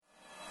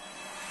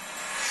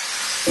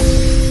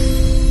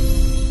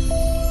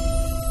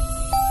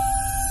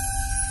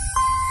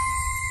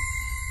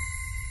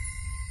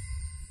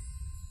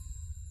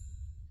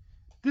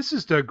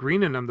This is Doug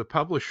Green, and I'm the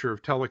publisher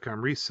of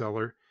Telecom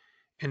Reseller.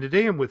 And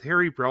today I'm with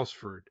Harry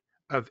Brelsford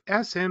of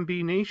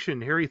SMB Nation.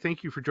 Harry,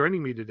 thank you for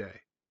joining me today.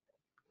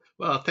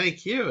 Well,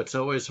 thank you. It's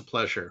always a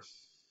pleasure.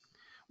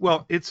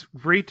 Well, it's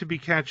great to be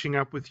catching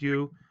up with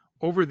you.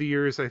 Over the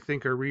years, I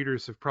think our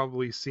readers have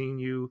probably seen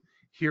you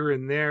here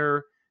and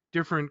there,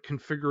 different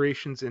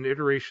configurations and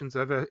iterations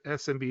of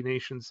SMB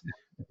Nations,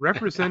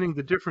 representing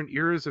the different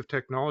eras of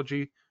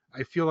technology.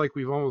 I feel like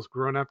we've almost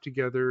grown up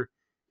together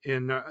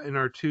in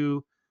our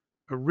two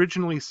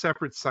originally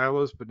separate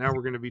silos, but now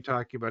we're going to be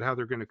talking about how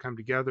they're going to come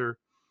together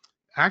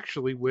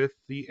actually with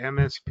the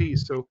MSP.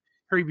 So,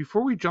 Harry,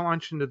 before we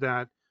launch into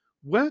that,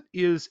 what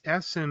is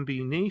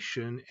SMB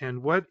Nation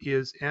and what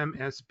is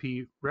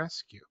MSP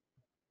Rescue?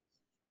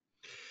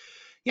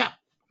 Yeah,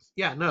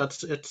 yeah, no,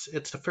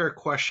 it's a fair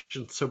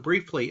question. So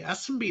briefly,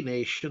 SMB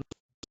Nation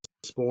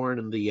was born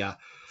in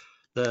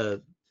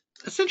the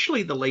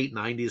essentially the late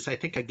 '90s. I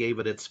think I gave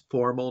it its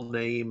formal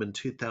name in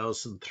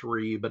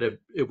 2003, but it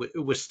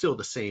was still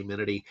the same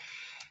entity.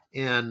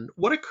 And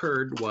what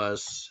occurred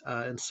was,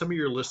 and some of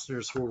your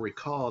listeners will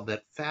recall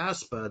that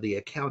FASBA, the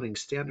Accounting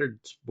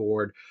Standards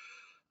Board,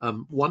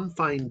 one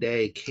fine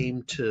day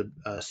came to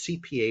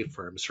CPA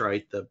firms,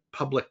 right? The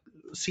public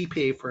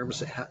CPA firms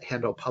that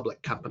handle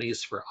public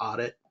companies for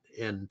audit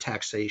and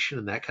taxation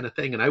and that kind of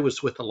thing. And I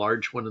was with a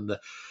large one in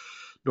the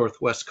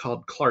Northwest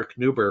called Clark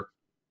Nuber.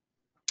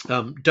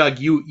 Doug,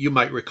 you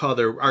might recall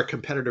our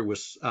competitor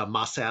was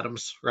Moss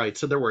Adams, right?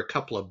 So there were a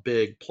couple of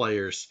big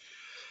players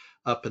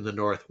up in the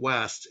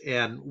Northwest,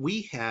 and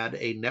we had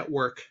a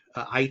network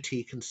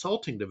IT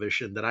consulting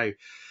division that I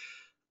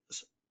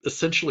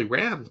essentially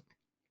ran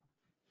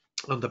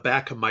on the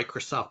back of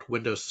Microsoft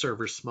Windows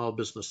Server, Small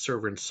Business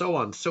Server, and so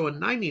on. So in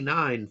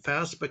 '99,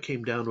 FASBA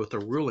came down with a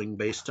ruling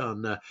based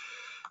on the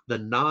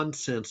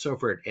nonsense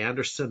over at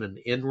Andersen and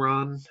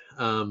Enron,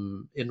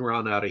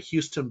 Enron out of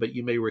Houston. But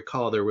you may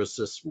recall there was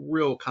this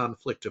real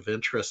conflict of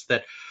interest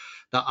that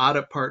the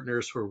audit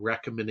partners were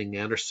recommending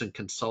Andersen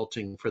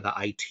Consulting for the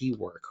IT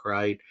work,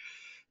 right?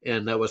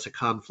 And that was a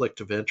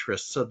conflict of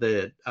interest. So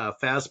the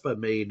FASBA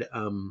made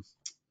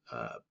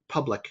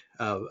public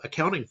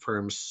accounting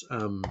firms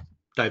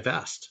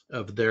divest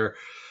of their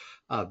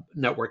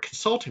network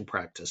consulting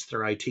practice,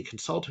 their IT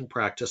consulting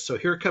practice. So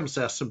here comes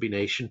SMB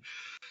Nation.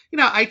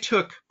 I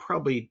took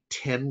probably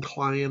 10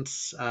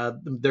 clients.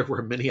 There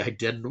were many I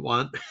didn't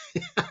want.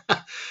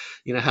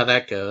 You know how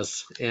that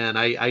goes. And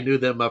I knew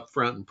them up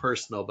front and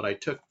personal, but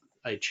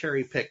I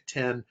cherry picked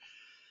 10,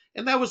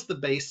 and that was the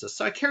basis.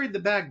 So I carried the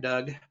bag,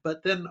 Doug.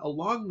 But then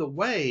along the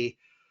way,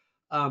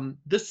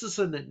 this is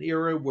in an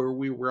era where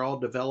we were all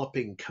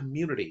developing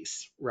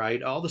communities,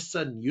 right? All of a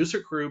sudden, user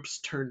groups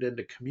turned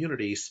into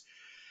communities,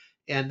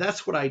 and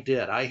that's what I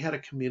did. I had a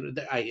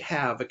community. I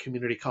have a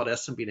community called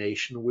SMB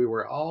Nation. We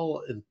were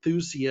all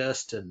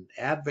enthusiasts and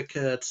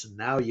advocates, and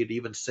now you'd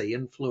even say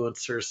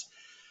influencers.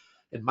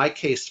 In my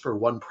case, for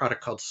one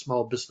product called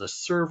Small Business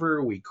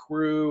Server, we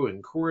grew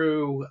and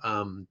grew.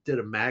 Did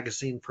a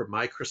magazine for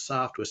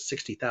Microsoft with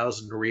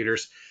 60,000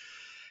 readers,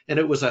 and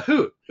it was a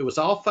hoot. It was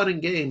all fun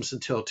and games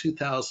until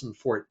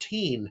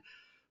 2014,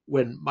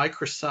 when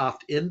Microsoft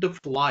end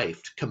of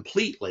life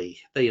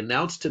completely. They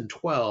announced in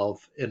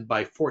 12, and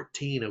by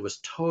 14, it was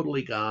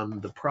totally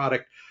gone. The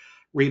product,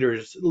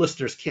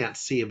 listeners can't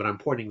see, but I'm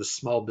pointing the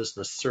Small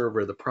Business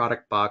Server, the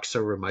product box,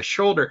 over my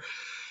shoulder.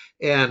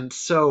 And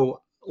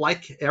so,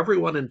 like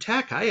everyone in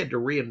tech, I had to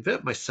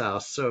reinvent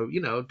myself. So,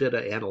 did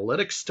an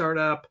analytics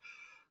startup,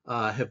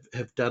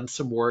 have done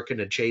some work in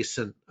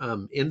adjacent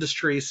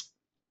industries.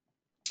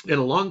 And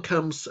along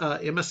comes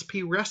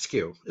MSP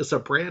Rescue as a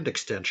brand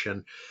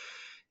extension.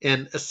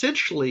 And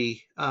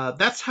essentially,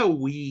 that's how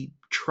we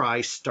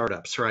try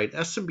startups, right?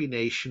 SMB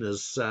Nation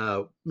is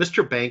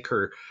Mr.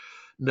 Banker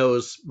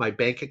knows my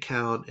bank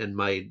account, and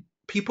my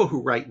people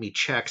who write me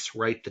checks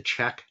write the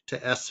check to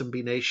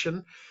SMB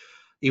Nation,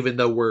 even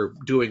though we're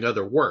doing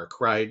other work,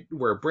 right?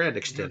 We're a brand Mhm.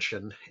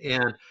 extension.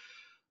 And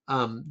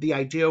the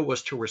idea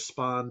was to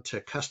respond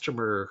to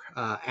customer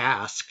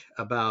ask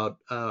about,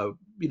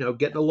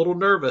 getting a little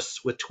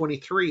nervous with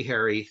 23,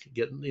 Harry.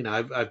 Getting,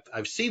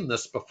 I've seen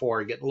this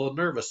before. Getting a little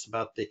nervous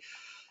about the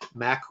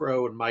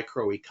macro and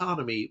micro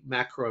economy,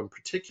 macro in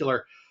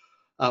particular.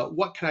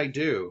 What can I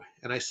do?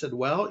 And I said,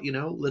 well,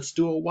 let's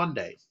do a one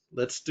day.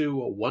 Let's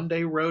do a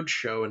one-day road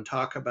show and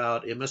talk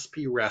about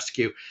MSP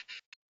Rescue.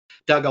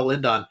 Doug, I'll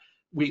end on,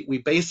 we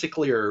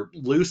basically are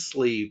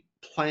loosely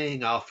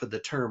playing off of the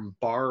term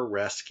bar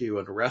rescue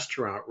and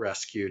restaurant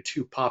rescue,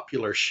 two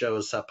popular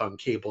shows up on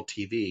cable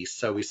TV.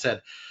 So we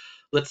said,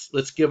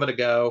 let's give it a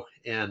go,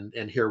 and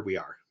here we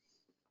are.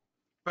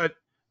 But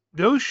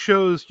those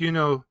shows,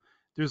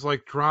 there's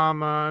like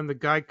drama, and the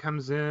guy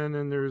comes in,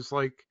 and there's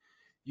like,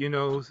 you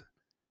know,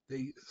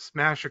 they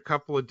smash a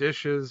couple of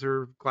dishes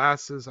or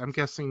glasses. I'm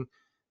guessing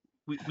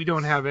we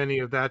don't have any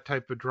of that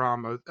type of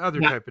drama, other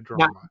Not type of not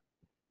drama.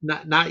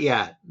 not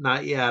yet,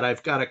 not yet.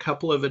 I've got a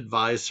couple of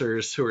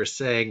advisors who are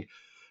saying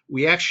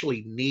we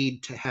actually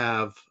need to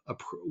have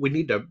we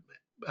need to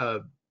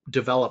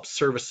develop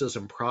services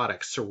and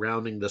products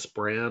surrounding this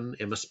brand,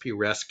 MSP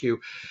Rescue.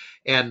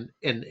 And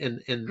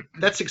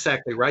that's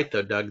exactly right,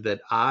 though, Doug,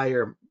 that I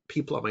or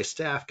people on my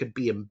staff could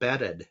be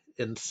embedded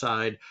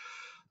inside.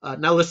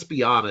 Now, let's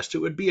be honest, it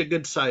would be a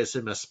good size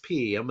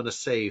MSP. I'm going to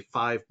say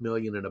 5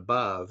 million and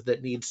above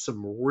that needs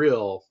some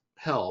real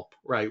help,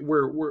 right?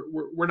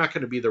 We're not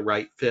going to be the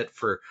right fit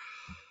for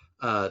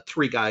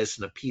three guys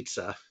and a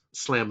pizza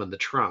slamming the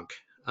trunk.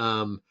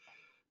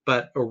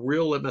 But a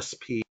real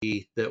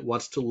MSP that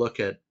wants to look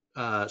at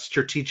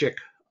strategic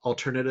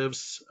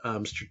alternatives,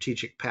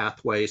 strategic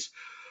pathways,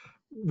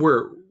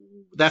 we're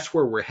that's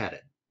where we're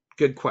headed.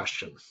 Good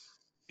question.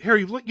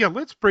 Harry, yeah,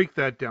 let's break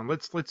that down.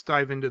 Let's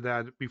dive into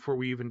that before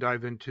we even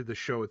dive into the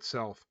show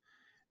itself,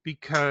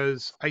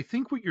 because I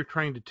think what you're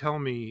trying to tell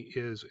me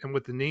is, and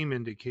what the name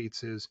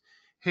indicates is,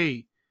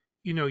 hey,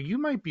 you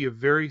might be a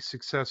very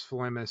successful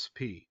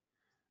MSP,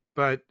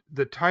 but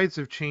the tides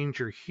of change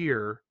are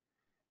here,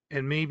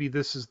 and maybe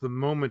this is the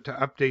moment to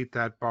update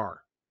that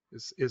bar.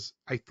 Is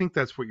I think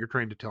that's what you're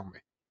trying to tell me.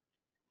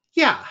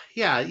 Yeah.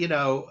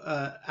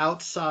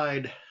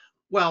 Outside.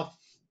 Well,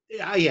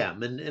 I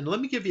am, and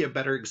let me give you a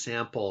better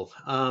example.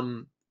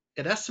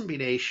 At SMB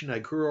Nation, I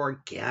grew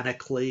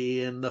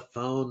organically, and the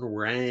phone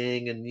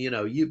rang, and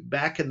you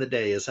back in the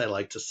day, as I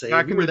like to say, and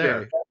Back you in were the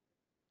there day.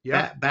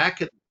 Yeah,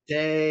 back in the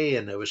day,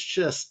 and it was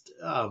just,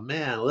 oh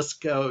man, let's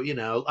go.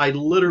 I it was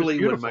literally,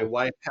 when my beautiful.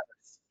 wife had,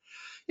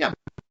 yeah,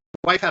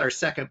 wife had our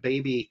second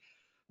baby,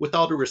 with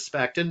all due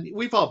respect, and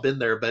we've all been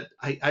there, but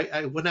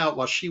I went out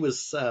while she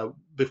was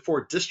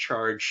before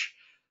discharge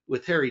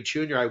with Harry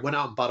Jr. I went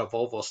out and bought a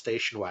Volvo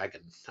station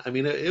wagon. I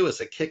mean, it was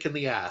a kick in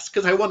the ass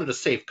because I wanted a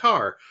safe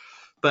car.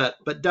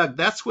 But Doug,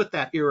 that's what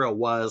that era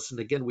was, and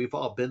again, we've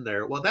all been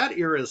there. Well, that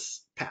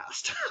era's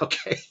past.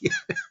 Okay,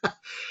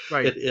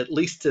 Right. at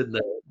least in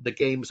the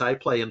games I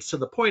play. And so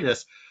the point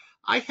is,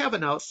 I have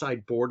an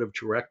outside board of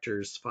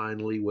directors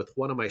finally with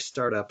one of my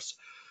startups.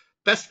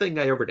 Best thing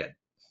I ever did.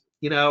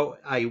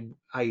 I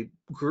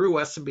grew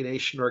SMB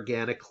Nation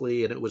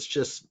organically, and it was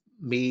just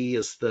me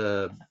as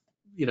the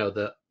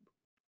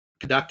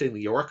conducting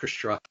the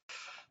orchestra,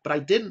 but I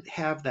didn't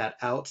have that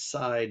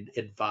outside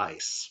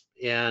advice.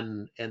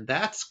 And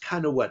that's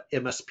kind of what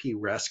MSP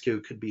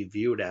Rescue could be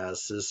viewed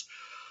as is,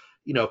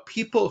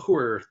 people who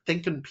are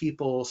thinking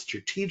people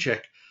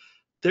strategic,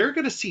 they're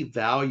going to see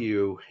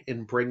value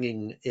in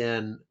bringing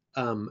in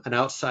an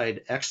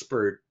outside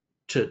expert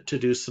to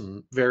do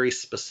some very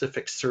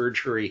specific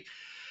surgery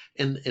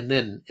and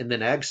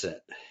then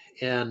exit.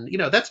 And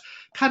that's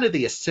kind of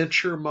the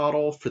Accenture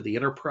model for the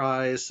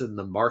enterprise and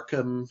the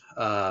Markham,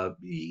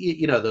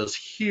 those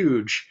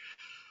huge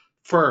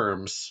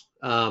firms.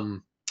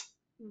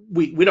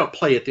 We don't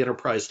play at the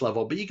enterprise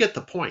level, but you get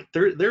the point.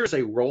 There's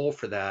a role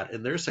for that,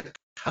 and there's a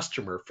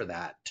customer for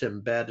that to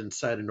embed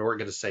inside an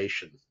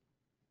organization.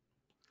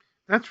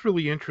 That's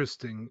really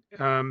interesting.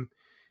 Now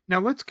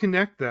let's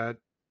connect that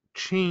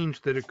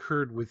change that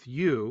occurred with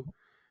you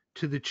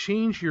to the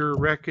change you're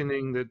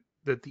reckoning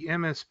that the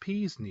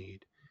MSPs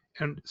need.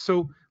 And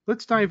so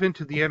let's dive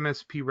into the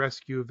MSP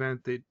rescue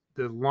event, the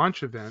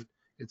launch event.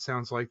 It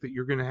sounds like that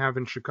you're going to have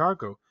in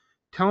Chicago.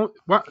 Yep.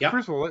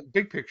 First of all,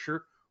 big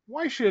picture.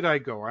 Why should I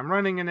go? I'm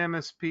running an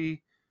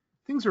MSP.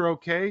 Things are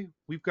okay.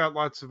 We've got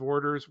lots of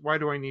orders. Why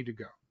do I need to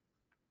go?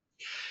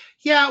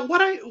 Yeah.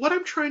 What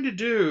I'm trying to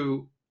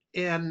do,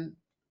 and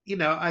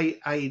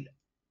I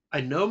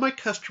know my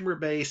customer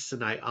base,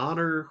 and I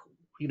honor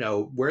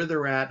where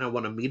they're at, and I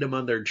want to meet them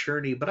on their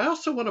journey, but I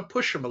also want to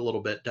push them a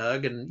little bit,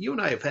 Doug. And you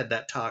and I have had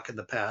that talk in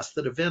the past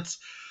that events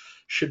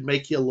should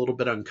make you a little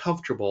bit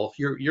uncomfortable.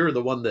 You're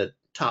the one that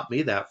taught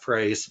me that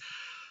phrase.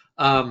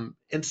 And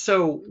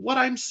so what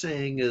I'm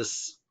saying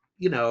is,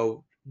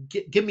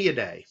 give me a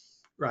day,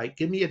 right?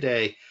 Give me a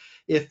day.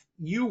 If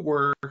you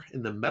were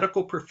in the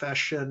medical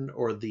profession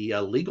or the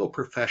legal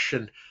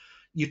profession,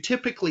 you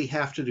typically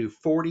have to do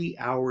 40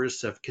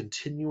 hours of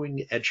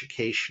continuing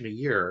education a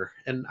year.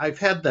 And I've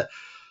had the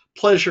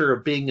pleasure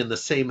of being in the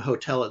same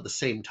hotel at the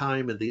same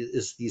time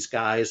as these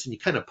guys, and you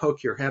kind of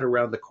poke your head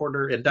around the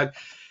corner. And Doug,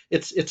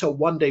 it's a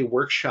 1 day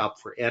workshop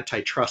for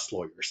antitrust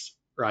lawyers,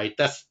 right?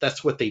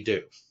 That's what they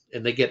do,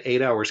 and they get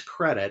 8 hours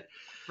credit.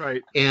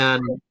 Right.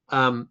 And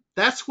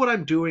that's what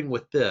I'm doing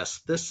with this.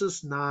 This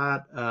is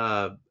not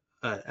a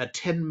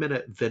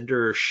 10-minute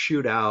vendor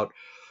shootout.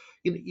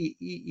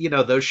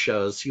 Those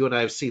shows, you and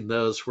I have seen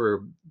those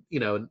where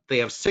they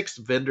have six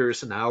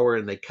vendors an hour,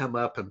 and they come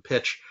up and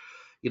pitch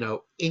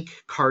ink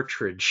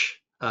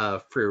cartridge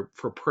for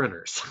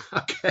printers.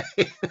 Okay.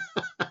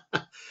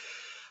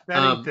 That ain't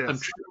I'm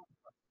this.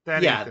 That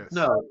ain't Yeah, this.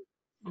 no,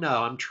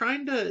 I'm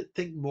trying to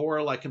think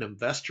more like an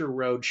investor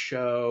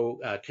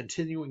roadshow,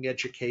 continuing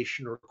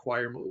education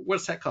requirement.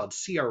 What's that called?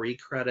 CRE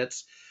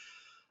credits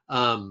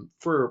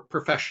for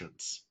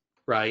professions,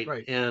 right?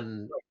 Right.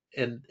 And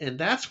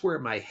that's where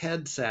my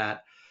head's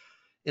at.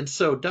 And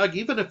so, Doug,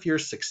 even if you're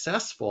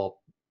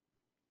successful,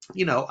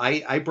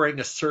 I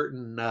bring a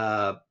certain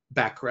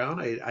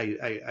background.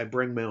 I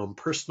bring my own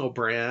personal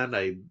brand.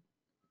 I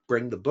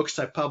bring the books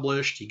I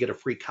published. You get a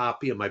free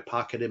copy of my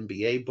Pocket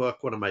MBA book,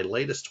 one of my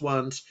latest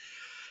ones.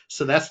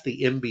 So that's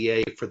the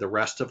MBA for the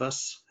rest of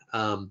us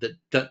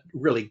that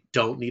really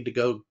don't need to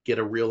go get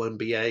a real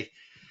MBA.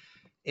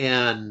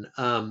 And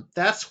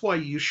that's why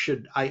you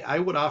should, I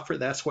would offer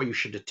that's why you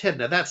should attend.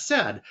 Now, that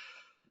said,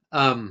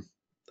 um,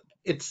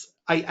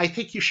 I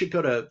think you should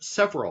go to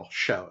several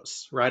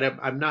shows, right?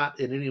 I'm not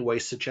in any way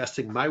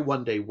suggesting my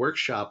 1 day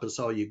workshop is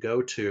all you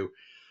go to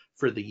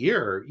for the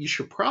year. You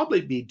should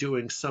probably be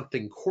doing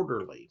something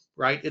quarterly,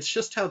 right? It's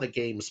just how the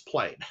game's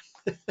played.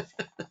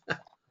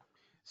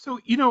 So,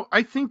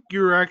 I think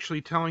you're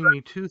actually telling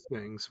me two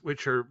things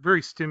which are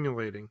very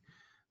stimulating.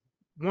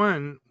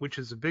 One, which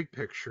is a big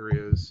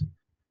picture, is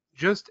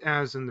just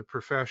as in the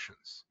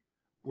professions,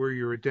 where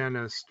you're a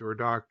dentist or a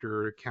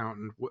doctor or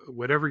accountant,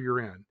 whatever you're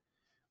in,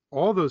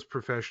 all those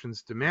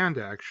professions demand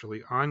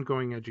actually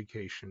ongoing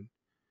education,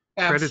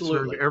 credits earned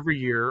Absolutely. every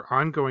year,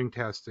 ongoing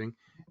testing,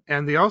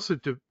 and they also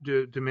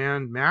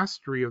demand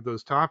mastery of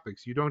those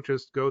topics. You don't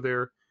just go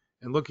there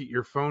and look at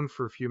your phone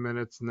for a few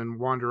minutes and then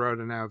wander out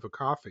and have a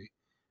coffee.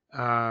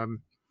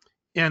 Um,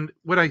 and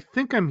what I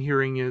think I'm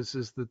hearing is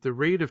that the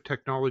rate of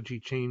technology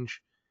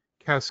change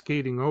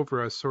cascading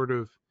over us sort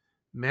of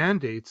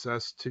mandates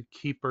us to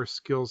keep our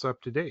skills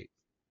up to date.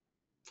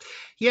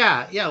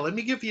 Yeah, yeah. Let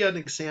me give you an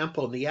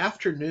example. In the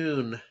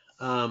afternoon,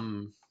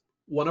 um,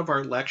 one of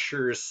our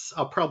lectures,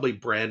 I'll probably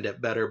brand it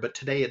better, but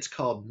today it's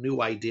called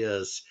New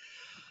Ideas.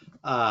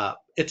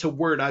 It's a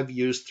word I've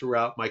used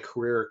throughout my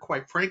career.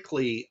 Quite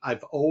frankly,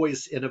 I've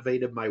always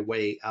innovated my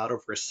way out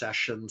of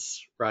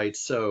recessions, right?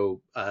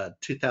 So,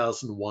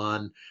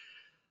 2001,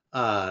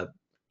 uh,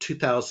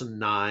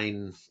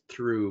 2009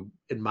 through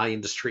in my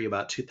industry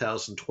about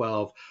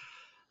 2012.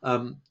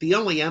 The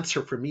only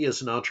answer for me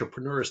as an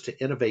entrepreneur is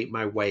to innovate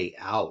my way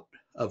out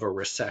of a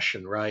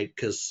recession, right?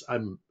 Because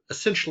I'm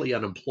essentially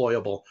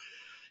unemployable.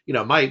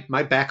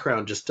 My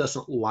background just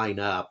doesn't line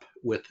up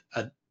with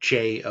a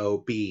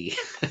job.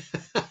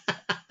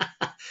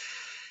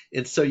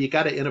 And so you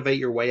got to innovate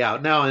your way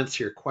out. Now I'll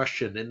answer your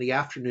question. In the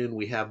afternoon,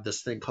 we have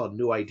this thing called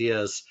New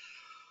Ideas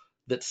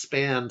that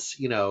spans,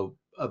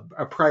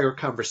 a prior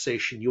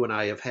conversation you and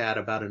I have had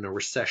about in a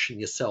recession,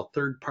 you sell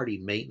third party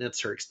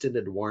maintenance or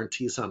extended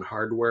warranties on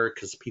hardware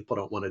because people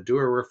don't want to do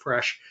a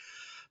refresh.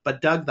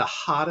 But Doug, the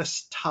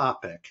hottest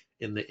topic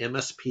in the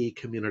MSP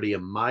community,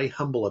 in my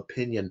humble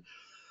opinion,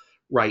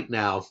 right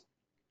now,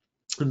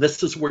 and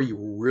this is where you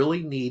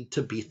really need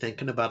to be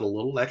thinking about a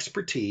little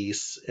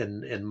expertise,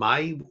 and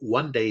my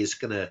 1 day is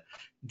going to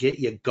get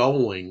you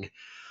going,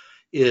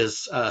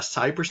 is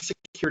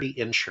cybersecurity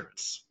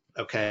insurance.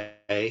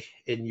 Okay,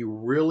 and you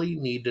really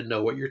need to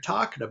know what you're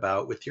talking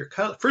about with your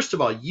first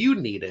of all, you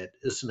need it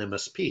as an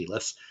MSP.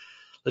 Let's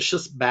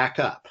just back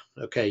up.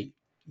 Okay,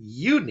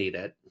 you need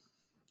it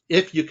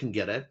if you can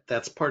get it.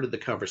 That's part of the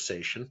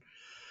conversation.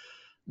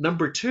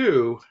 Number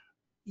two,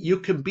 you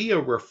can be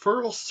a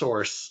referral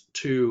source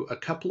to a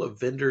couple of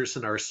vendors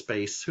in our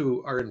space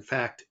who are in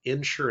fact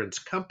insurance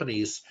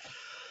companies.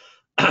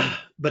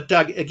 But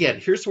Doug, again,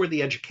 here's where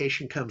the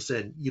education comes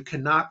in. You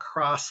cannot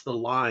cross the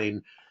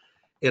line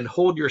and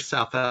hold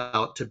yourself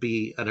out to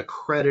be an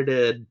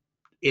accredited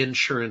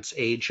insurance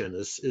agent.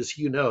 As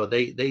you know,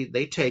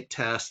 they take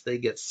tests, they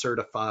get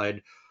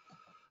certified.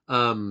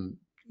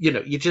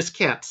 You just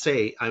can't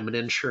say I'm an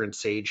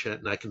insurance agent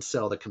and I can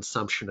sell the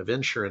consumption of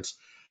insurance.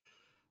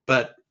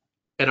 But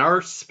in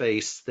our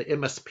space, the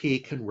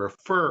MSP can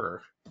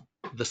refer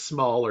the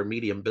small or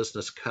medium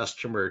business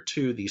customer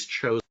to these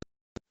chosen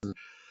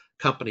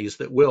companies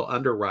that will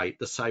underwrite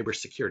the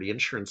cybersecurity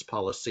insurance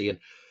policy. And,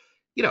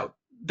 you know,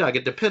 Doug,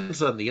 it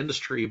depends on the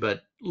industry,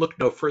 but look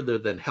no further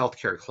than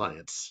healthcare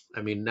clients.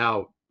 I mean,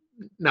 now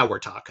we're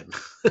talking.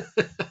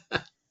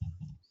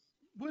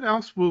 What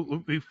else will,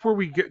 before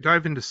we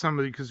dive into some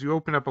of it, because you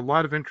open up a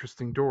lot of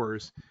interesting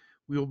doors,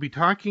 we will be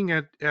talking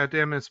at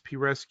MSP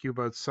Rescue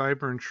about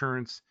cyber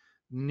insurance,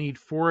 the need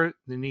for it,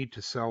 the need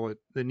to sell it,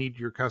 the need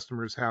your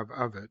customers have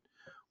of it.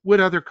 What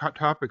other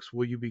topics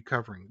will you be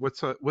covering?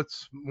 What's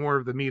more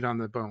of the meat on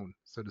the bone,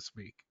 so to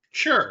speak?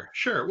 Sure,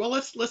 sure. Well,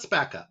 let's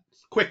back up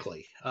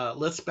quickly.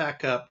 Let's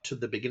back up to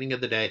the beginning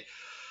of the day.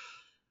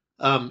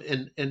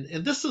 And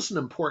this is an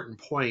important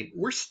point.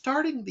 We're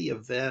starting the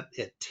event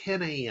at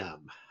 10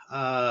 a.m.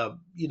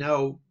 You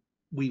know,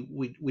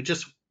 we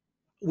just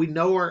we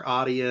know our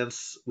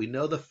audience. We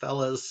know the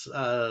fellas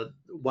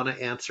want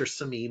to answer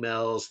some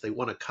emails. They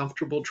want a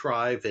comfortable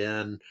drive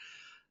in.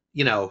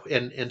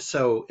 And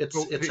so it's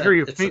Well, it's a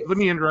Harry, it's a let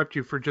me interrupt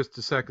you for just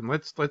a second.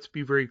 Let's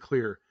be very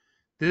clear.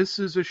 This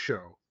is a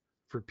show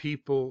for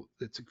people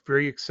that's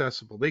very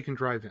accessible. They can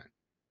drive in.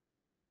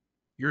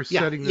 You're yeah,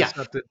 setting yeah. this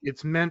up that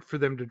it's meant for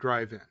them to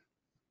drive in.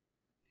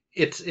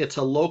 It's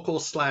a local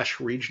slash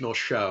regional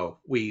show.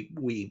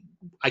 We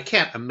I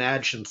can't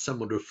imagine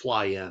someone would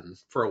fly in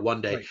for a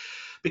 1 day Right,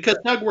 because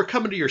Doug, we're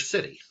coming to your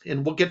city,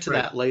 and we'll get to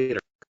right. that later.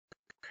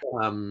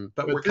 But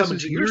But we're this coming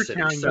is to in your your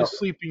city, town. You so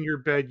sleep in your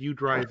bed. You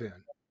drive in.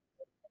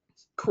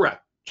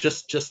 correct.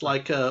 Just Right,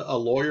 like a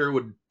lawyer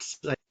would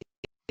say,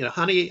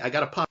 honey, I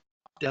got to pop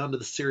down to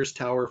the Sears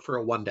Tower for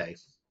a 1 day.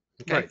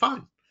 Okay, right.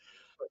 fine.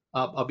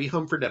 I'll be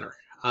home for dinner.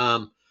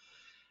 Um,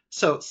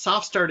 So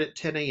soft start at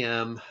 10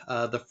 a.m.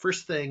 The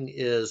first thing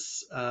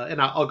is,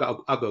 and I'll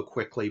go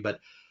quickly, but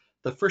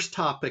the first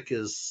topic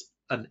is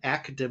an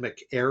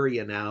academic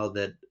area now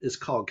that is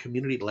called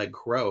community-led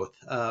growth.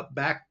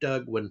 Back,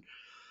 Doug, when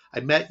I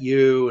met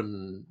you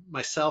and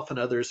myself and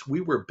others, we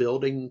were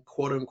building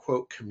quote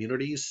unquote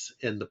communities,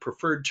 and the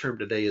preferred term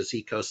today is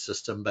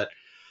ecosystem, but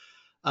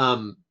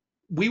um,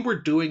 we were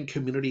doing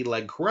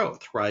community-led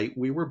growth, right?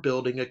 We were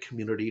building a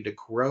community to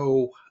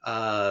grow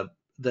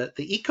the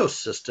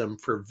ecosystem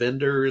for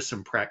vendors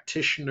and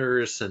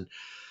practitioners and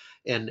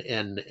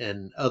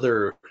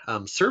other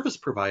service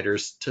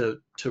providers to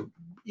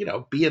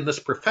be in this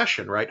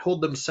profession, right?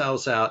 Hold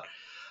themselves out.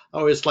 I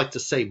always like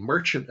to say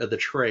merchant of the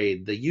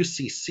trade. The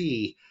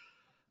UCC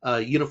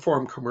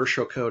Uniform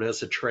Commercial Code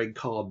has a term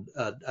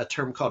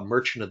called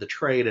merchant of the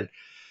trade, and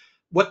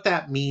what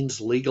that means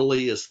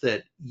legally is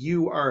that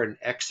you are an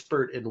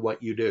expert in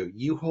what you do.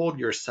 You hold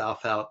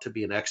yourself out to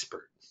be an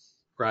expert,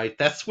 right?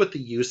 That's what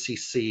the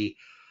UCC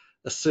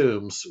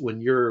assumes when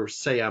you're,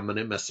 say, I'm an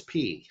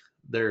MSP.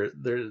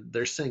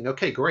 They're saying,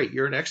 okay, great,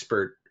 you're an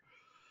expert,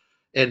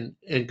 and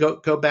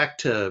go back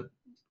to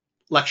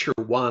lecture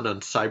one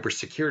on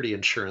cybersecurity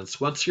insurance.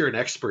 Once you're an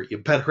expert, you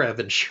better have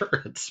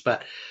insurance.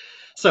 But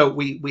so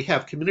we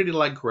have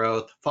community-led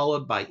growth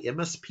followed by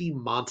MSP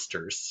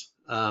monsters.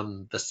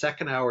 The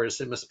second hour is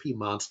MSP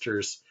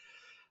monsters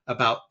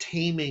about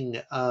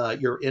taming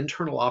your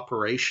internal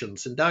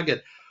operations. And Doug,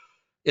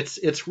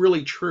 it's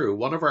really true.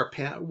 One of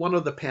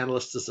the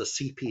panelists is a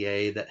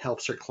CPA that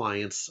helps her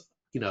clients,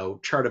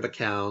 chart of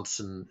accounts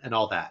and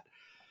all that.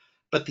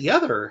 But the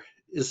other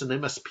is an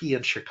MSP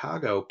in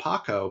Chicago,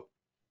 Paco,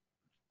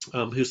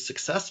 who's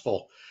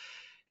successful.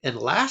 And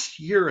last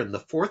year in the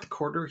fourth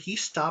quarter, he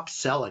stopped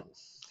selling.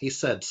 He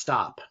said,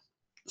 stop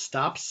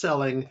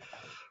selling.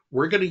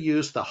 We're going to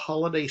use the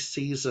holiday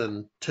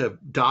season to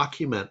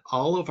document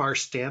all of our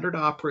standard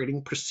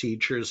operating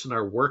procedures and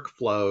our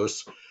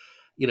workflows.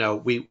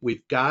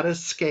 We've got to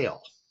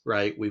scale,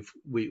 right?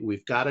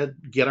 We've got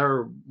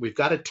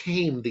to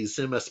tame these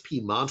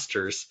MSP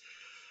monsters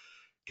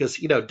because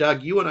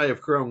Doug, you and I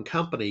have grown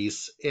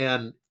companies,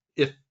 and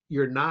if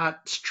you're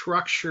not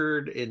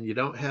structured and you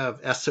don't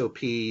have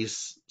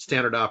SOPs,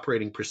 standard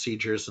operating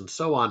procedures, and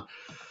so on,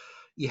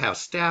 you have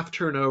staff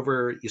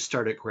turnover, you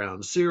start at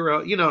ground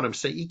zero. You know what I'm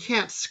saying? You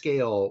can't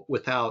scale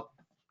without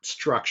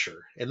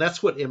structure. And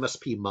that's what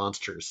MSP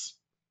monsters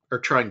are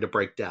trying to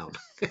break down.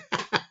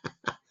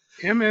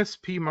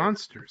 MSP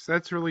monsters.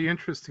 That's a really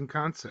interesting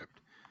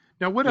concept.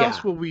 Now, what else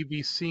Yeah. will we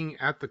be seeing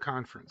at the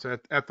conference,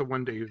 at the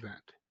one day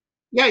event?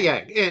 Yeah, yeah.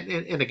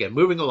 And again,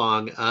 moving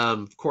along,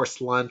 of course,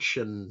 lunch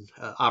and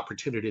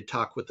opportunity to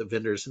talk with the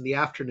vendors. In the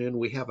afternoon,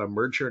 we have a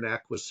merger and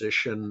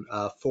acquisition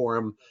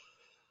forum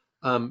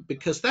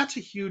because that's a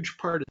huge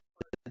part of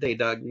the day,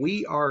 Doug.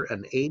 We are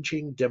an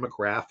aging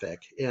demographic,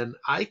 and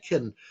I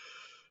can,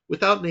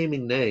 without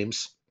naming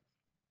names,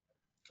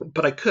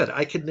 but I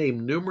could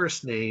name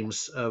numerous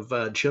names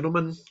of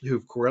gentlemen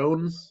who've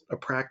grown a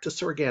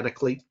practice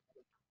organically,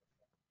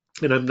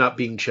 and I'm not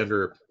being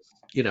gender,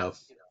 you know,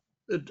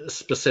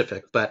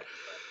 specific, but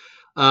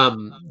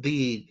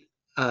the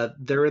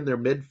they're in their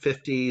mid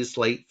 50s,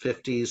 late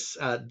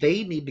 50s.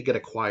 They need to get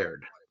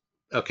acquired.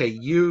 Okay,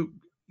 you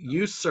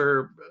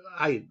sir,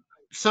 I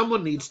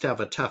someone needs to have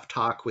a tough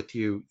talk with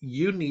you.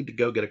 You need to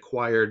go get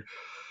acquired.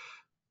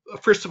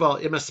 First of all,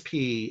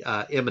 MSP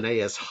M&A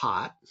is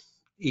hot.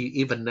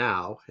 Even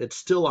now, it's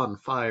still on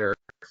fire,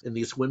 and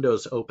these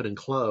windows open and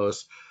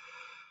close.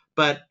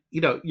 But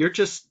you're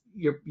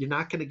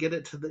not going to get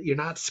it you're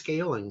not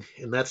scaling,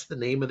 and that's the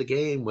name of the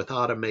game with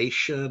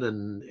automation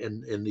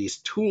and these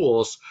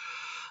tools.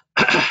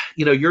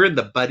 You're in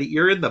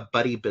the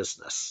buddy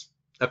business.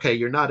 Okay,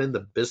 you're not in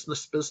the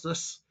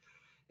business,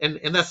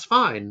 and that's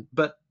fine.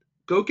 But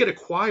go get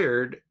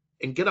acquired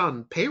and get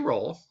on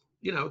payroll.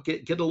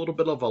 Get a little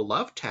bit of a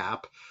love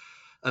tap,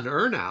 an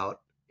earnout,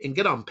 and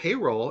get on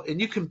payroll,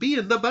 and you can be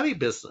in the buddy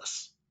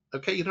business.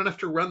 Okay, you don't have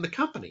to run the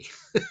company.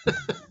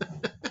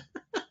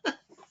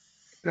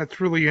 That's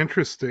really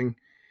interesting.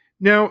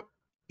 Now,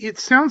 it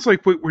sounds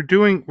like what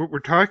we're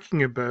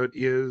talking about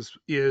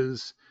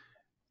is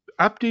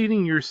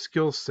updating your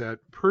skill set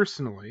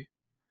personally,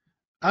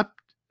 up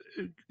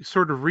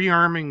sort of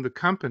rearming the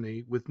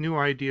company with new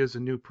ideas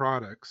and new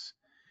products,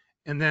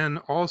 and then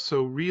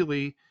also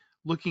really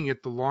looking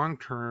at the long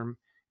term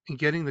and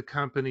getting the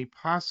company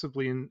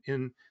possibly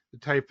in the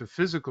type of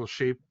physical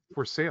shape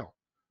for sale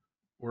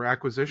or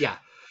acquisition Yeah, or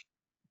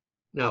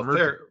no, merger.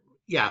 fair.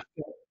 Yeah,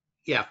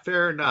 yeah,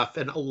 fair enough.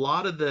 And a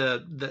lot of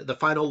the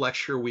final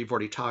lecture we've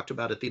already talked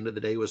about at the end of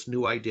the day was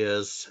new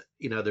ideas.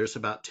 There's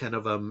about 10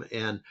 of them,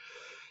 and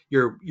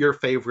your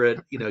favorite,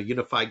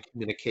 unified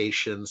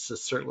communications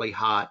is certainly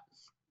hot,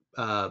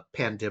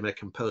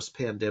 pandemic and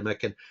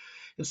post-pandemic, and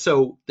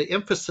so the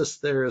emphasis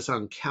there is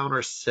on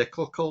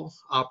counter-cyclical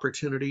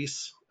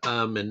opportunities.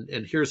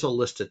 And here's a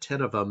list of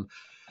 10 of them.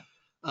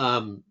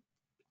 Um,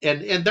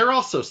 and they're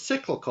also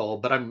cyclical,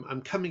 but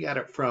I'm coming at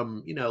it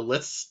from,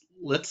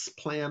 let's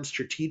plan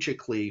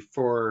strategically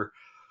for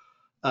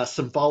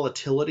Some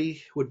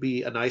volatility would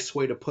be a nice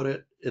way to put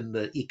it in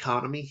the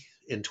economy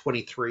in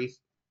 23.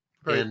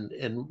 Right.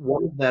 And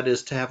one of that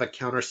is to have a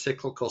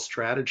counter-cyclical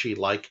strategy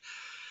like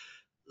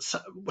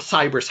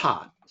cyber's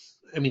hot.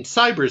 I mean,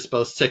 cyber is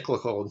both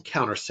cyclical and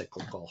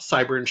counter-cyclical,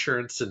 cyber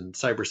insurance and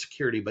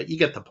cybersecurity, but you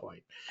get the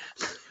point.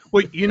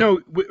 Well,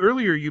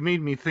 earlier you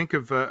made me think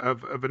of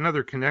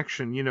another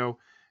connection. To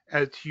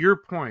your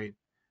point,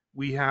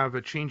 we have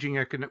a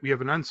we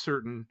have an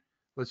uncertain,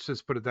 let's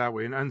just put it that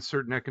way, an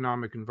uncertain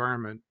economic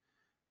environment.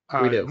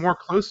 We do. More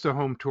close to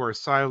home to our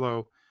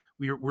silo,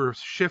 we're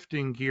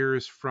shifting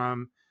gears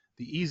from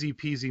the easy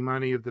peasy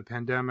money of the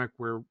pandemic,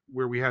 where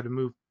we had to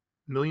move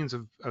millions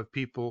of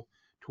people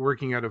to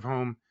working out of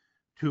home,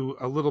 to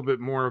a little bit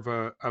more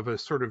of a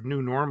sort of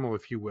new normal,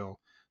 if you will.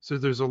 So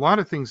there's a lot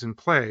of things in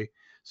play.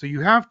 So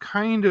you have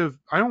kind of,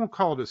 I don't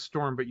call it a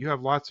storm, but you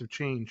have lots of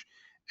change.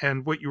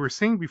 And what you were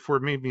saying before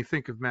made me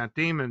think of Matt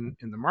Damon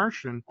in The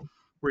Martian,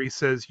 where he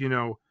says,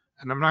 and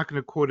I'm not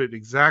going to quote it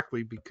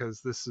exactly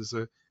because this is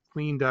a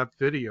cleaned up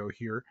video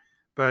here,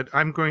 but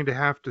I'm going to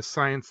have to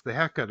science the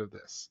heck out of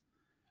this.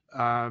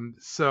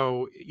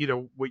 So,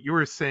 what you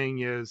were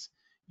saying is,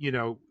 you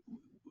know,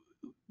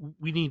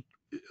 we need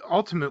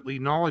ultimately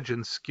knowledge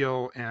and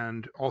skill,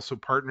 and also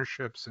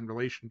partnerships and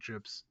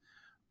relationships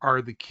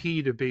are the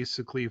key to,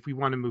 basically, if we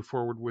want to move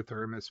forward with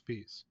our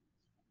MSPs.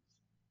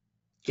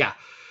 Yeah.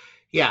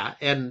 Yeah.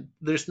 And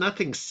there's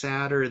nothing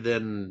sadder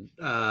than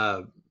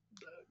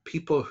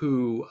people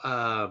who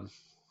a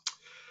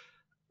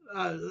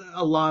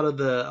lot of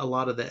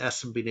the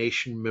SMB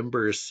Nation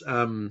members,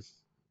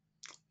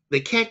 they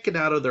can't get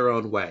out of their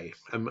own way.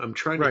 I'm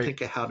trying to Right.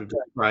 think of how to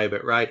describe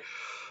it, right?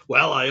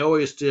 Well, I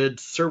always did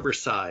server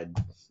side.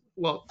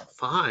 Well,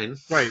 fine.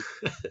 Right.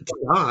 It's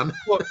gone.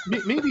 Well,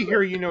 maybe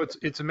here,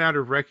 it's a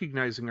matter of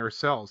recognizing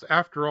ourselves.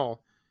 After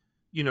all,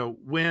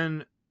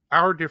 when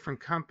our different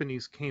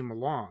companies came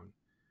along,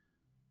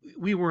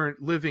 we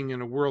weren't living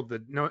in a world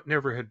that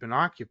never had been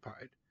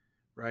occupied,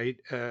 right?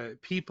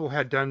 People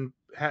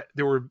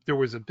there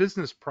was a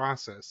business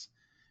process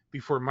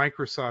before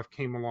Microsoft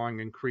came along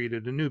and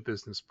created a new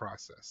business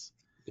process,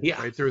 Yeah.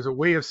 right? There was a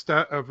way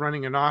of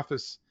running an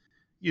office,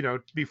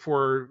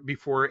 before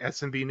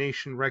SMB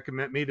Nation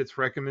made its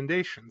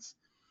recommendations.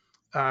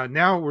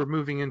 Now we're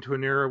moving into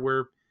an era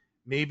where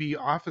maybe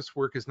office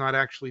work is not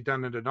actually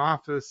done at an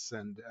office,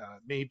 and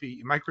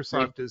maybe Thank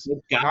Microsoft is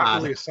not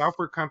really God. a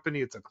software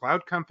company, it's a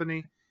cloud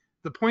company.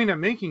 The point I'm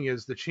making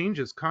is the change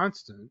is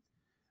constant,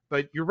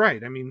 but you're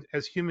right. I mean,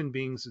 as human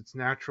beings, it's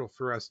natural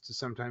for us to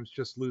sometimes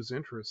just lose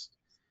interest.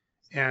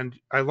 And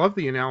I love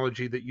the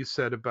analogy that you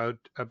said about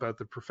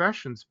the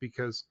professions,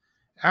 because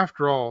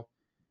after all,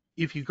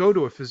 if you go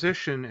to a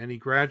physician and he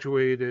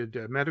graduated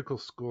medical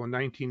school in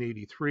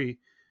 1983,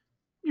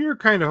 you're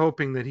kind of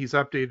hoping that he's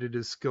updated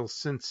his skills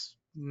since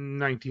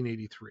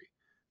 1983.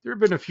 There have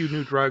been a few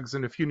new drugs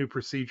and a few new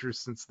procedures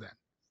since then.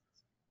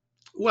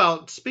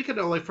 Well, speaking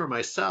only for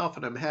myself,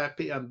 and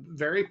I'm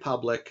very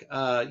public.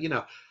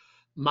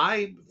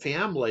 My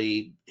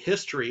family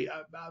history.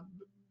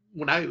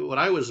 When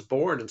I was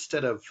born,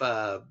 instead of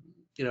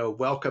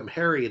welcome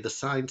Harry, the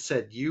sign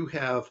said you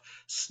have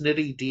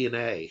snitty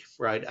DNA.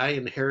 Right? I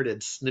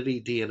inherited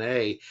snitty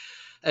DNA.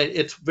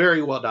 It's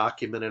very well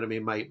documented. I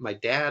mean, my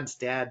dad's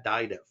dad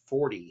died at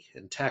 40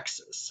 in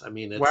Texas. I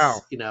mean, it's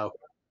Wow.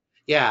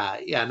 yeah,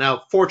 yeah.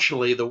 Now,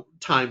 fortunately, the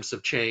times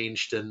have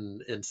changed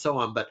and so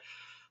on. But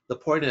the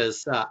point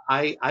is,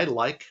 I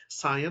like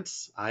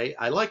science.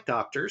 I like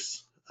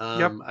doctors.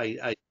 Yep.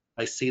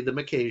 I see them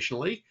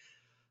occasionally.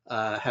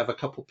 Have a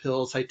couple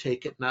pills I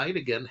take at night.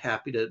 Again,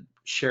 happy to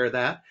share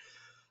that.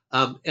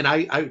 And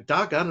I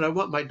doggone it, I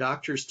want my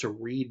doctors to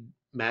read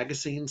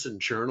magazines and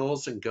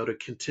journals and go to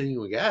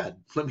continuing ed.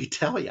 Let me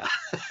tell you.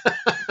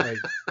 Right.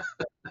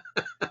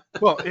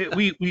 Well,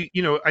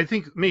 I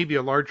think maybe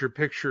a larger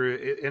picture,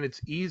 and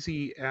it's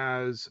easy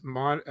as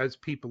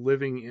people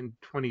living in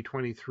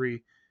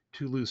 2023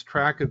 to lose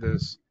track of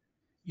this.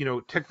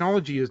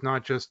 Technology is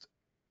not just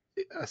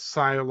a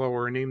silo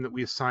or a name that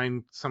we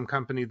assign some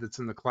company that's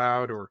in the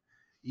cloud, or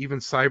even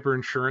cyber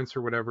insurance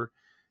or whatever.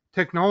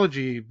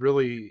 Technology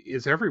really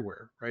is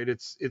everywhere, right?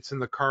 It's in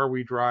the car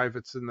we drive.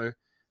 It's in the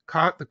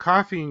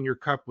coffee in your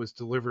cup was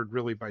delivered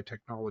really by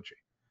technology.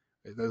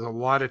 There's a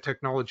lot of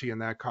technology in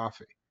that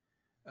coffee,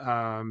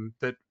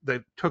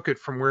 that took it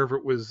from wherever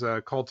it was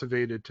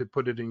cultivated to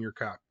put it in your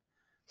cup.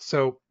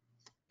 So,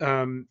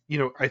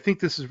 I think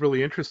this is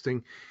really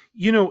interesting.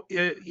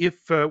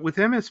 If with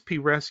MSP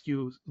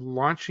Rescue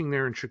launching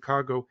there in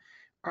Chicago,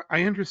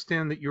 I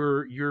understand that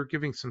you're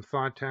giving some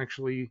thought to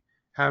actually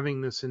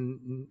having this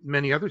in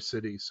many other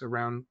cities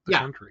around the Yeah.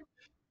 country.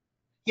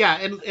 Yeah,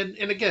 and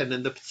again,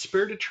 in the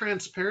spirit of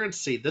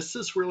transparency, this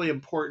is really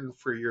important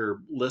for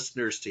your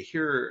listeners to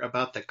hear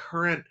about the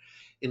current,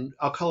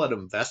 I'll call it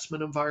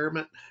investment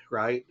environment,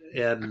 right?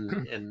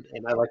 And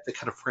I like to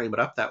kind of frame it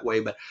up that way.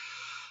 But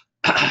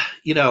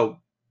you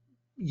know,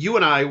 you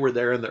and I were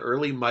there in the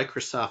early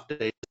Microsoft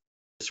days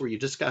where you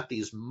just got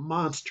these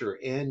monster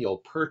annual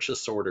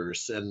purchase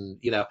orders, and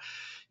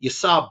you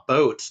saw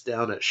boats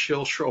down at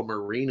Shilshole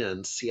Marina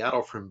in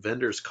Seattle from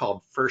vendors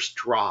called First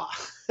Draw.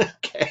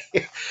 Okay.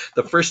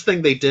 The first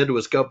thing they did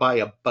was go buy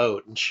a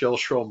boat in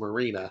Shilshole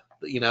Marina.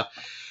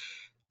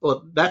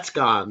 Well, that's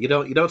gone. You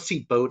don't see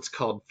boats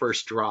called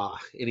First Draw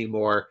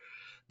anymore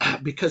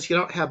because you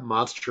don't have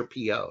monster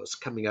POs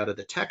coming out of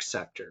the tech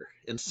sector.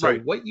 And so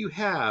Right. what you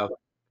have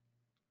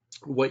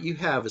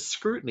is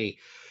scrutiny.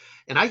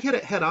 And I hit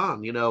it head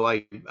on.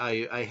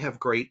 I have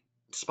great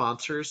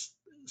sponsors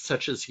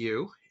such as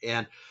you.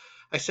 And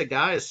I said,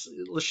 guys,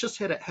 let's just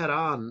hit it head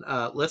on.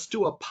 Let's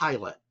do a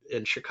pilot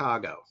in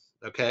Chicago.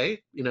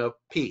 Okay.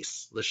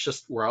 Peace.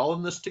 We're all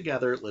in this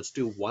together. Let's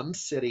do one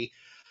city.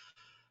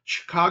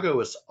 Chicago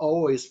has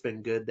always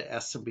been good to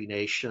SMB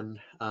Nation.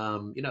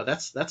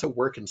 That's a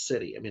working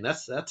city. I mean,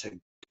 that's a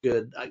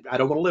good. I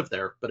don't want to live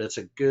there, but it's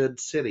a good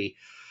city.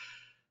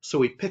 So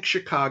we picked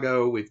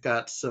Chicago. We've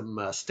got some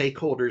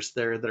stakeholders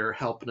there that are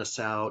helping us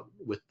out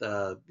with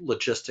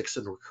logistics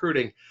and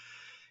recruiting.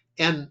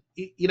 And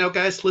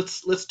guys,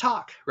 let's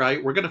talk.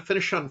 Right, we're going to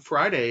finish on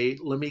Friday.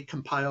 Let me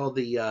compile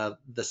the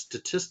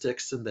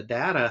statistics and the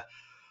data.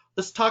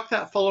 Let's talk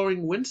that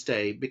following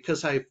Wednesday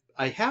because I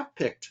have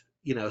picked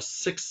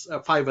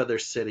five other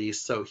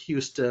cities. So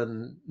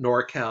Houston,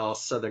 NorCal,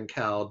 Southern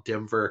Cal,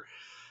 Denver.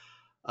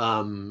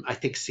 I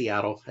think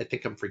Seattle. I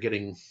think I'm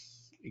forgetting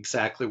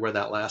exactly where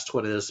that last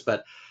one is,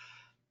 but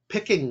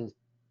picking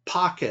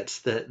pockets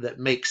that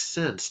make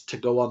sense to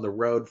go on the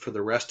road for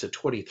the rest of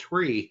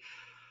 23.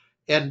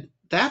 And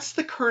that's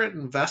the current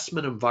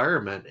investment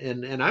environment.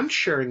 And I'm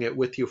sharing it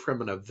with you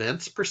from an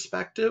events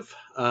perspective.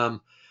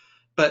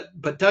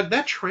 But Doug,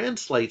 that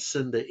translates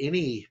into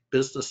any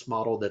business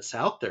model that's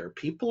out there.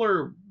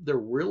 They're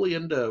really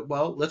into,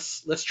 well,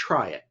 let's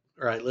try it.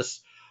 All right,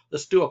 let's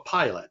do a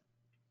pilot.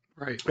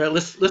 Right. All right,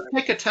 let's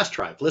take a test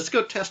drive. Let's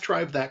go test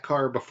drive that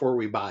car before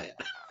we buy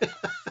it.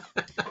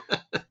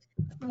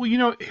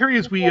 Well, Harry,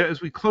 as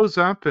we close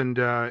up and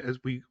as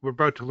we're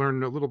about to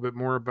learn a little bit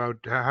more about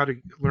how to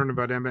learn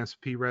about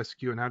MSP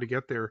Rescue and how to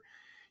get there,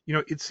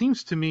 it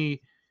seems to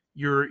me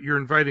you're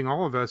inviting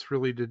all of us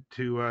really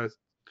to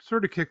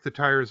sort of kick the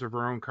tires of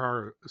our own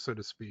car, so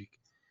to speak.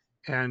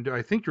 And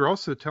I think you're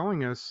also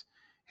telling us,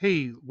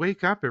 hey,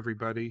 wake up,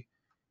 everybody.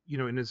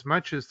 In as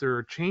much as there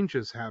are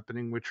changes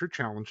happening, which are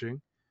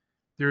challenging,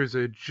 there's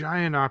a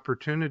giant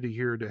opportunity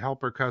here to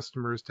help our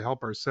customers, to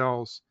help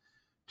ourselves,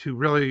 to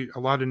really a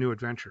lot of new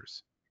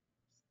adventures.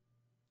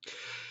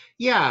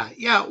 Yeah,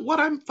 yeah. What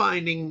I'm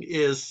finding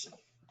is,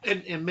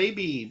 and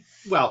maybe,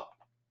 well,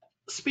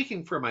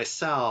 speaking for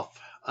myself,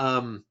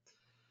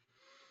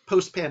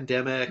 post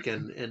pandemic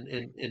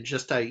and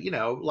just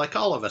like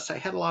all of us, I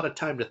had a lot of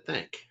time to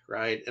think,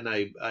 right? And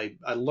I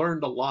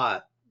learned a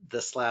lot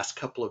this last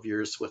couple of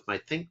years with my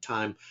think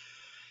time.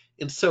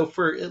 And so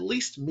for at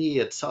least me,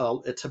 it's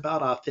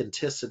about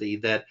authenticity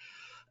that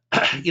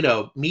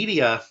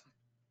media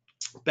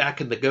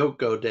back in the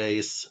go-go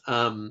days,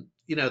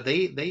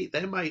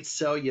 they might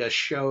sell you a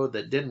show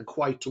that didn't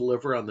quite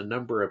deliver on the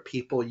number of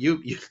people.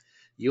 You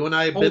and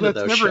I have Oh, been to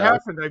that's those never shows.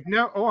 happened.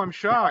 I'm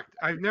shocked.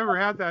 I've never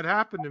had that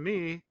happen to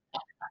me.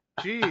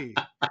 Gee,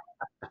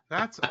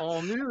 that's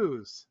all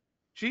news.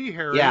 Gee,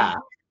 Yeah. Harry,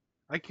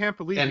 I can't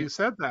believe And you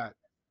said that.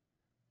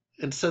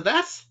 and so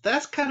that's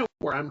kind of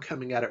where I'm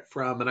coming at it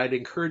from. And I'd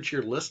encourage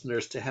your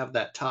listeners to have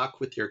that talk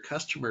with your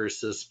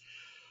customers is,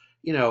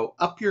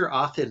 up your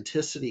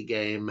authenticity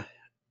game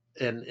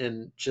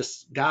and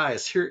just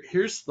guys,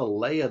 here's the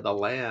lay of the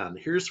land.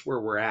 Here's where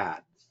we're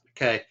at.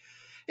 Okay.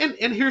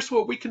 And here's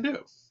what we can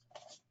do.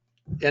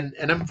 And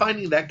I'm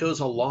finding that goes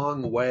a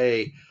long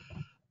way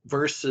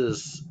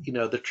versus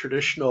the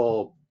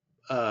traditional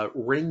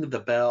ring the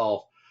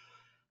bell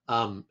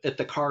at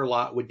the car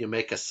lot when you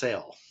make a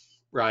sale,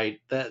 right?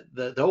 That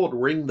the old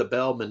ring the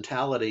bell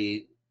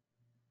mentality.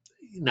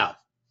 No,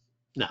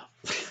 no.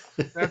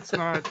 That's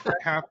not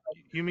half.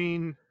 You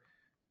mean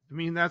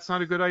that's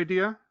not a good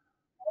idea?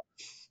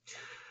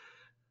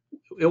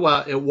 It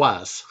was it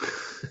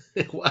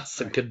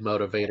was a Right. good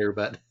motivator,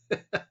 but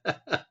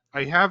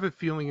I have a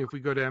feeling if we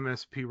go to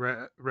MSP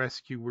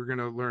Rescue, we're going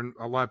to learn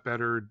a lot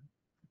better,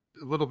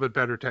 a little bit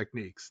better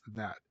techniques than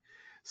that.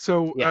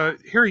 So, yeah.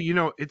 Harry,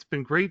 it's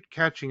been great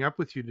catching up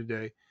with you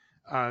today.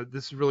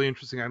 This is really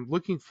interesting. I'm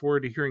looking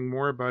forward to hearing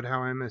more about how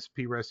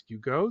MSP Rescue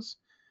goes.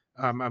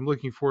 I'm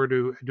looking forward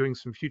to doing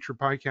some future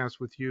podcasts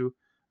with you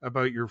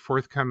about your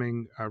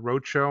forthcoming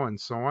roadshow and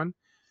so on.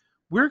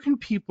 Where can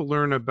people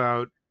learn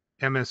about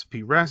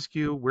MSP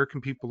Rescue? Where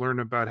can people learn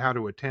about how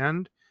to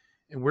attend?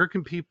 And where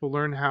can people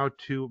learn how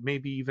to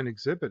maybe even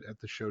exhibit at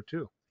the show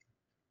too?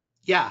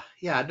 Yeah,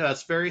 no,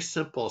 it's very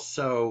simple.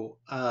 So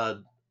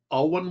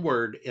all one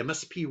word,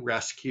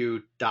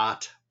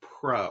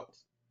 msprescue.pro.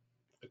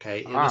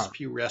 Okay, Ah,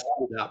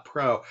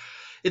 msprescue.pro.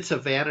 It's a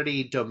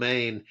vanity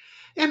domain.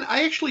 And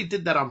I actually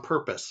did that on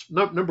purpose.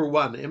 Number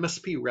one,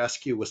 MSP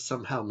Rescue was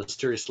somehow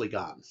mysteriously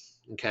gone.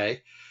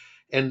 Okay.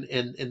 And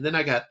then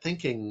I got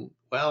thinking,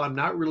 well, I'm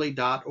not really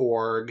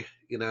 .org,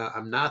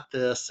 I'm not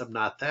this, I'm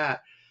not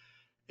that.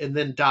 And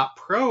then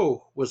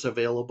 .pro was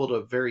available at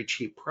a very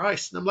cheap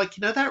price. And I'm like,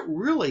 that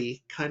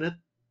really kind of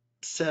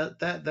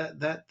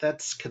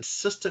that's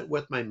consistent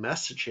with my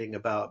messaging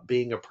about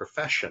being a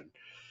profession,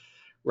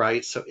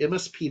 right? So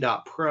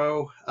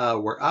MSP.pro,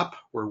 we're up,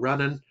 we're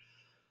running.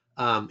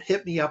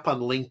 Hit me up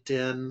on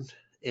LinkedIn,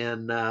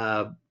 and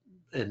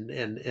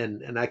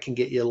and I can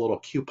get you a little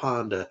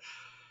coupon to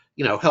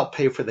help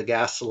pay for the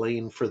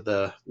gasoline for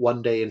the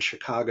one day in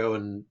Chicago.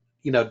 And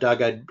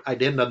Doug,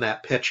 I'd end on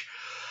that pitch.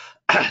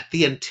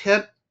 The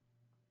intent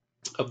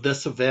of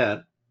this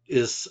event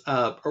is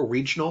a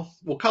regional.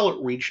 We'll call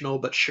it regional,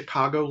 but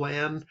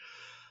Chicagoland,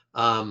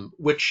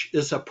 which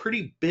is a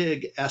pretty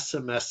big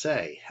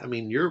SMSA. I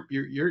mean, you're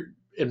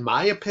in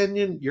my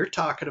opinion, you're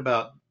talking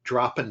about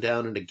dropping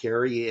down into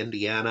Gary,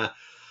 Indiana,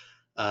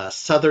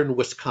 southern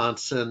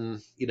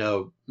Wisconsin.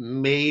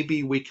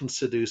 Maybe we can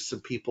seduce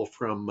some people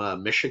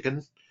from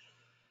Michigan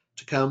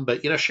to come,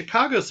 but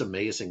Chicago's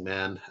amazing,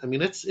 man. I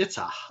mean, it's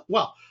a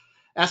well,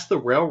 ask the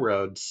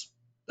railroads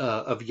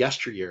of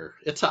yesteryear.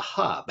 It's a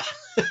hub.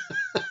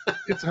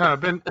 It's a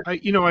hub, and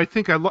I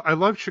think I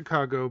love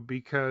Chicago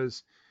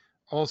because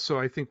also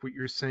I think what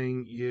you're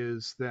saying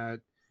is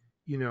that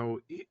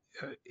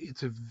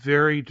it's a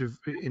very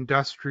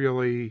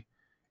industrially,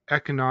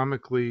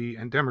 economically,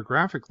 and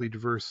demographically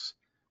diverse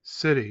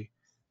city.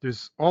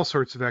 There's all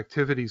sorts of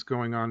activities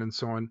going on and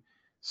so on.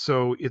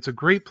 So it's a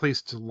great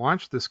place to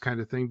launch this kind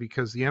of thing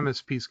because the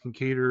MSPs can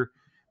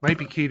might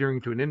be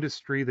catering to an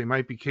industry, they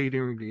might be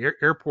catering to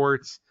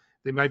airports,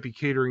 they might be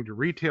catering to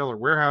retail or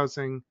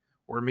warehousing,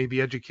 or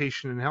maybe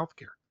education and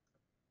healthcare.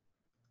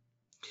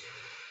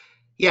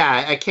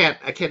 Yeah, I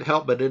can't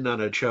help but end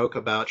on a joke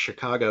about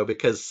Chicago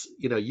because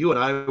you and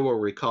I will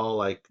recall,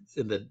 like,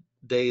 in the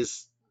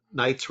days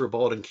Knights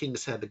revolt and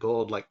Kings had the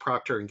gold, like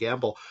Procter and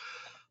Gamble.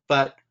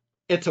 But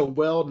it's a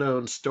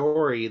well-known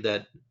story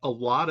that a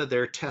lot of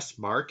their test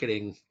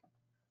marketing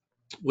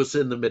was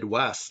in the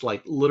Midwest,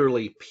 like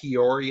literally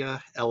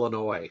Peoria,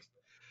 Illinois,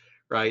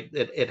 right?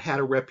 It had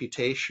a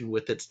reputation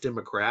with its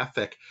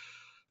demographic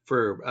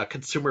for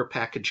consumer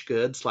packaged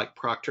goods like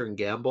Procter and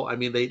Gamble. I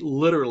mean, they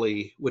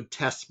literally would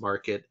test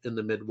market in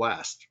the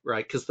Midwest,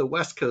 right? Because the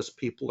West Coast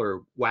people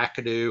are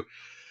wackadoo.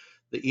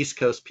 The East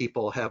Coast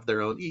people have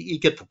their own. You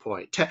get the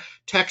point.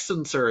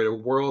 Texans are a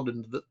world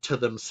to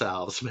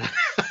themselves, man.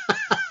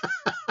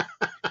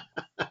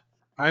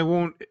 I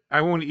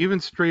won't even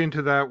stray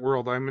into that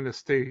world. I'm going to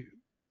stay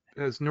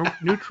as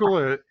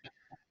neutral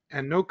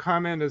and no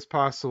comment as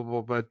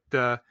possible. But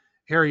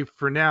Harry,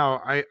 for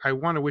now, I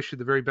want to wish you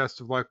the very best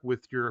of luck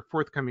with your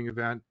forthcoming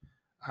event.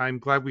 I'm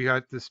glad we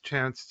got this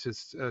chance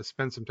to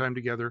spend some time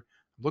together.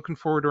 Looking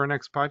forward to our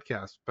next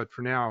podcast. But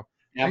for now,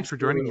 thanks for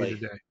joining me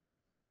Absolutely. today.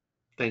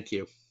 Thank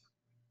you.